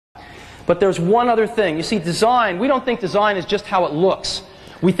But there's one other thing. You see, design, we don't think design is just how it looks.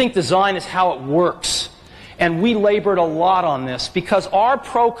 We think design is how it works. And we labored a lot on this because our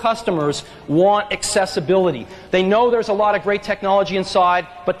pro customers want accessibility. They know there's a lot of great technology inside,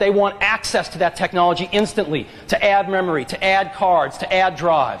 but they want access to that technology instantly, to add memory, to add cards, to add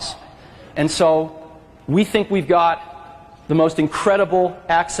drives. And so we think we've got the most incredible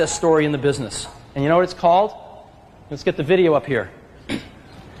access story in the business. And you know what it's called? Let's get the video up here.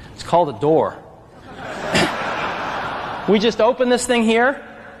 It's called a door. We just open this thing here,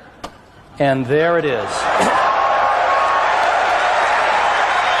 and there it is. Isn't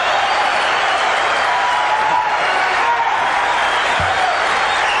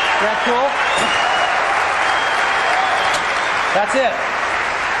that cool? That's it.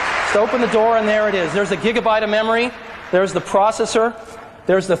 Just open the door, and there it is. There's a gigabyte of memory. There's the processor.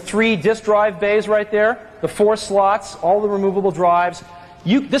 There's the 3 disk drive bays right there. The 4 slots, all the removable drives.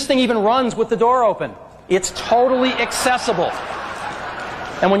 This thing even runs with the door open. It's totally accessible.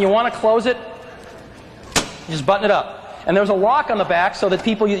 And when you want to close it, you just button it up. And there's a lock on the back so that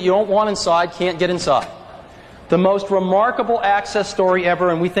people you don't want inside can't get inside. The most remarkable access story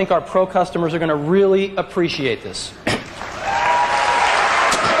ever, and we think our pro customers are going to really appreciate this.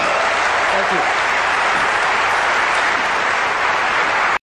 Thank you.